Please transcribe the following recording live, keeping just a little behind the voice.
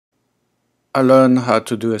I learned how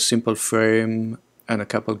to do a simple frame and a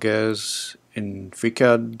couple gears in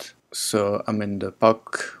FreeCAD. So I'm in the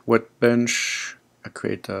Park workbench. I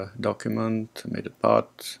create a document, I made a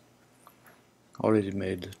part. Already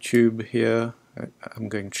made a tube here. I'm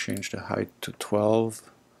going to change the height to 12.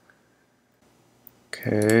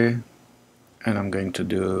 Okay, and I'm going to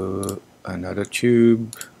do another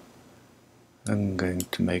tube. I'm going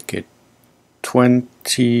to make it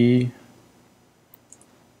 20,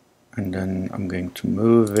 and then I'm going to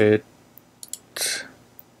move it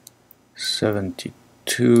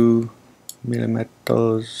 72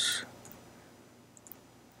 millimeters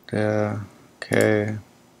there. Okay,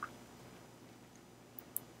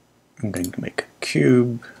 I'm going to make a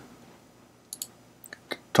cube,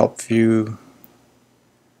 the top view.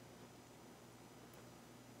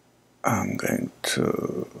 I'm going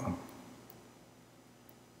to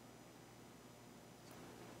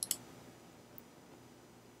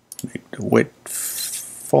make the width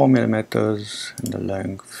 4 millimeters and the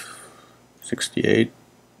length 68,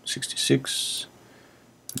 66.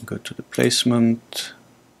 Go to the placement.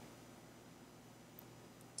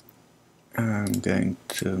 I'm going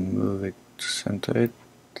to move it, center it.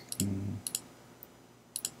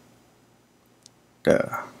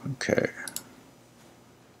 There, okay.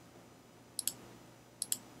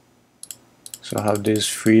 So I have these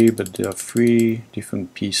three, but there are three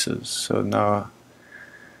different pieces. So now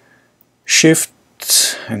Shift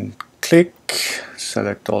and click,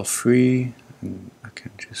 select all three, and I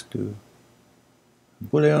can just do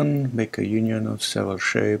Boolean, make a union of several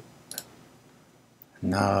shapes.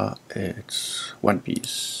 Now it's one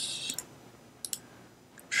piece.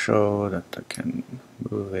 Show that I can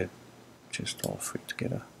move it just all three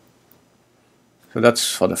together. So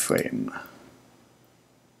that's for the frame.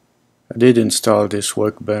 I did install this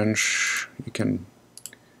workbench. You can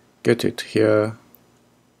get it here.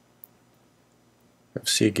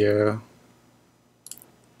 FC gear.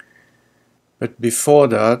 But before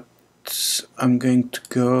that, I'm going to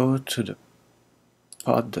go to the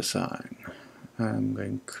part design. I'm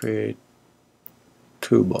going to create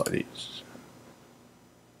two bodies.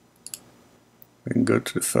 I can go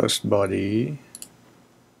to the first body,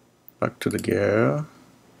 back to the gear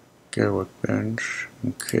workbench,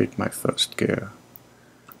 and create my first gear.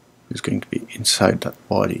 It's going to be inside that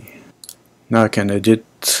body. Now I can edit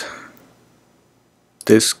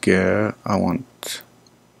this gear. I want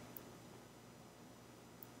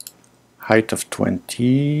height of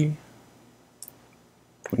 20,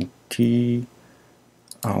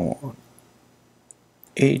 I want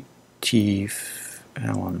 80, and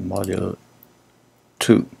I want model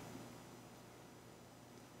 2.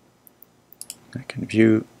 I can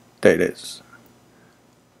view, there it is.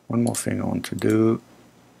 One more thing I want to do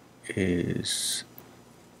is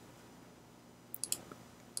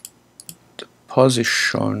the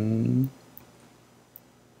position.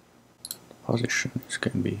 The position is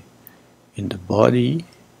going to be in the body,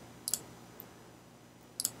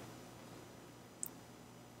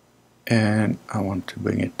 and I want to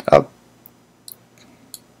bring it up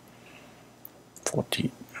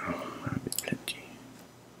 14. That'll be plenty.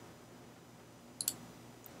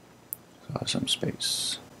 So I have some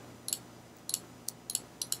space.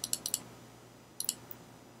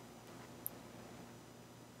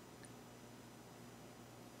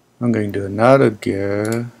 I'm going to do another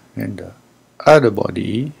gear in the other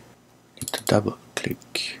body. Need to double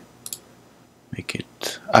click, make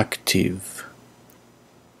it active.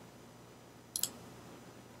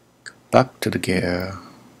 Go back to the gear,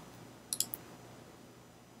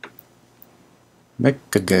 make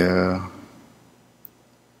a gear,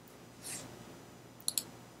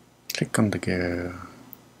 click on the gear.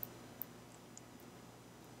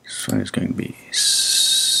 This one is going to be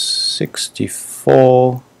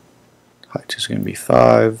 64. Height is going to be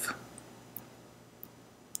 5.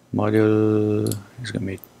 Module is going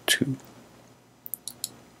to be 2.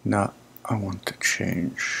 Now I want to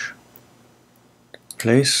change the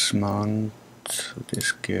placement of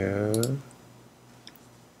this gear.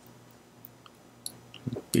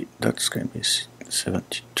 That's going to be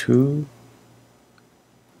 72.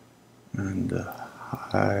 And the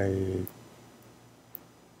height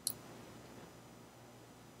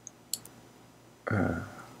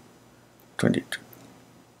 22.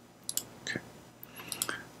 Okay.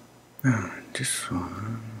 This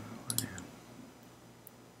one.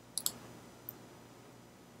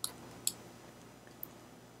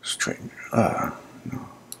 Strange. No.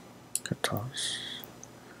 14.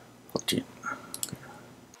 14. Okay.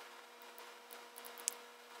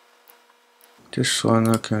 This one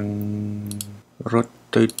I can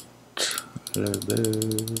rotate a little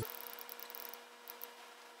bit.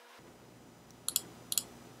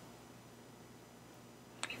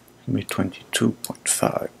 Maybe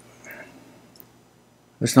 22.5.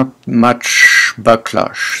 There's not much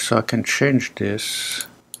backlash, so I can change this.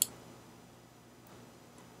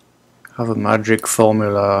 I have a magic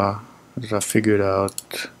formula that I figured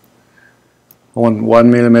out. I want 1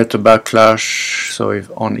 millimeter backlash, so if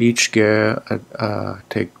on each gear I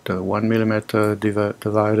take the 1 millimeter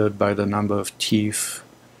divided by the number of teeth,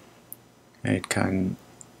 and it kind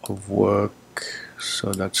of work.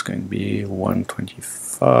 So that's going to be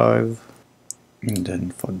 125. And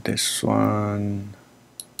then for this one,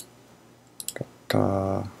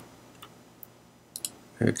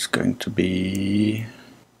 it's going to be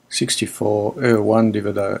 64, 1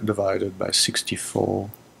 divided by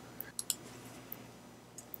 64.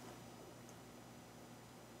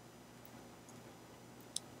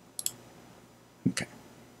 Okay,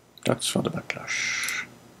 that's for the backlash.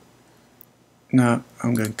 Now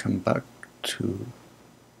I'm going to come back to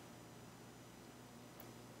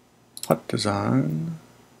part design,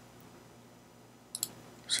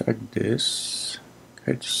 select this,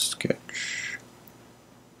 create a sketch,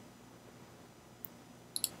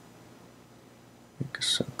 make a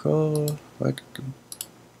circle right at the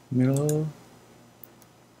middle,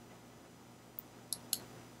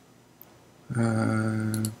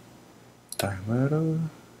 diameter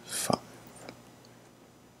 5,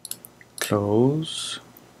 close,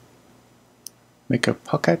 make a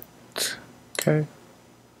pocket, okay.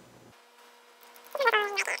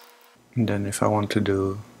 And then if I want to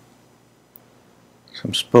do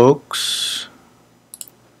some spokes,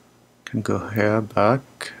 I can go here,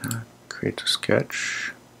 back, create a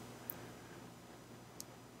sketch.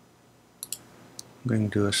 I'm going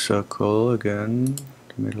to do a circle again,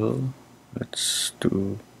 the middle. Let's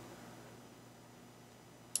do,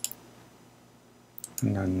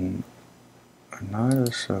 and then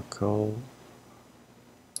another circle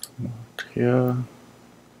out here.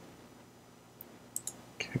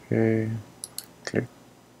 Okay, click,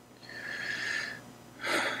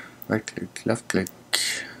 right click, left click,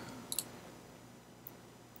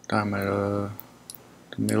 diameter,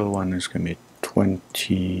 the middle one is going to be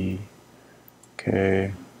 20,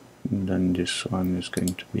 okay, and then this one is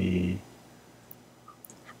going to be,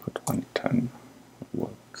 let's put 110,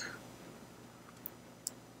 work,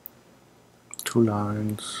 2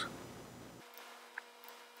 lines,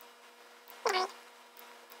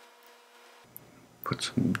 put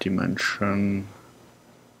some dimension,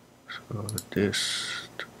 so this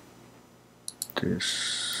to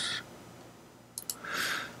this,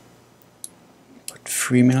 put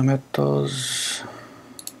 3 millimeters,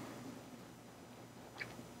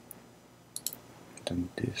 then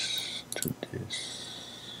this to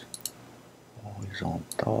this,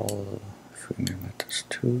 horizontal, 3 millimeters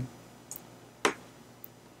too.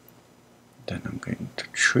 Then I'm going to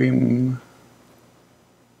trim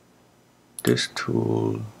this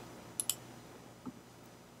tool,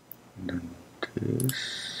 and then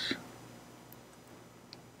this,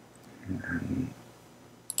 and then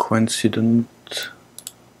coincident,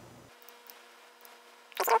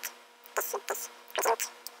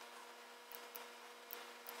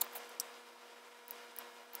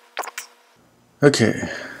 okay,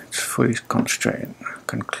 it's fully constrained. I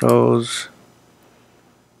can close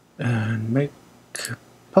and make a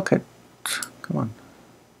pocket, come on.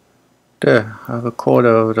 There, I have a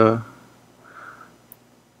quarter of the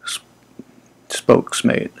spokes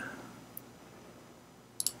made.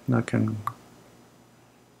 And I can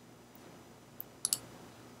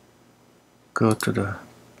go to the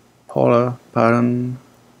polar pattern,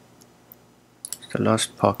 the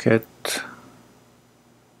last pocket,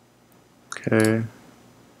 okay,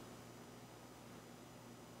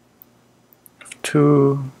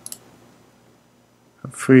 2,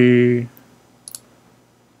 3,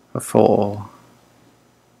 4,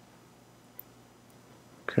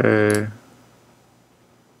 okay,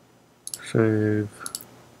 save,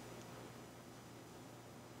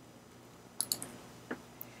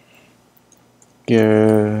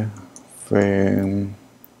 gear, frame,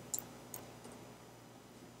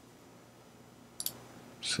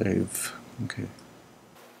 save, okay.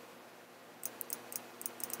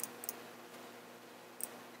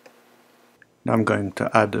 Now I'm going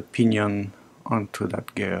to add a pinion onto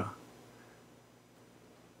that gear.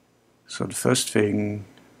 So the first thing,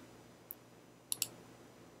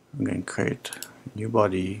 I'm going to create a new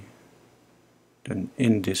body, then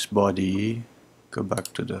in this body, go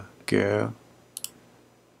back to the gear,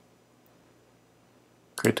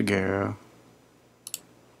 create a gear,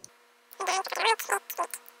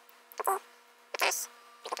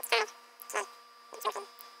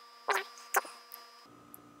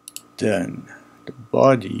 then the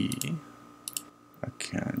body, I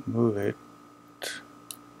can move it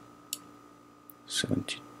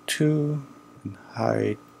 72 and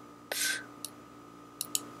height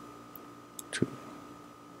 2,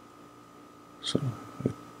 so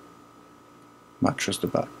it matches the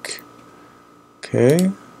back.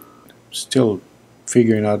 Okay, still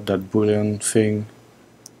figuring out that Boolean thing.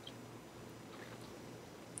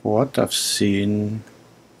 For what I've seen,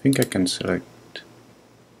 I think I can select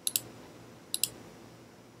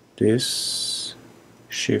this,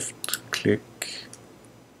 shift click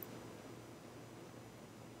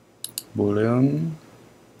Boolean,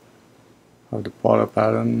 have the border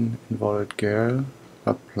pattern, inverted gear,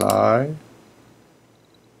 apply,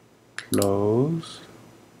 close.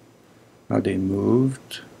 Now they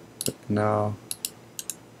moved, but now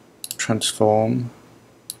transform.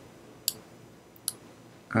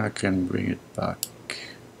 I can bring it back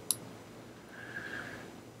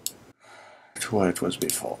to where it was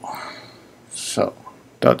before. So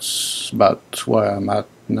that's about where I'm at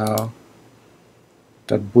now.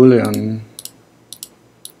 That Boolean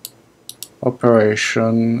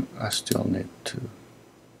operation, I still need to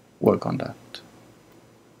work on that.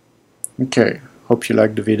 Okay, hope you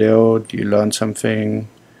liked the video. Do you learn something?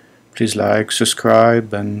 Please like,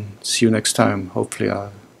 subscribe, and see you next time. Hopefully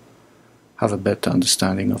I'll have a better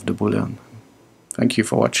understanding of the Boolean. Thank you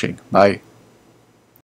for watching. Bye.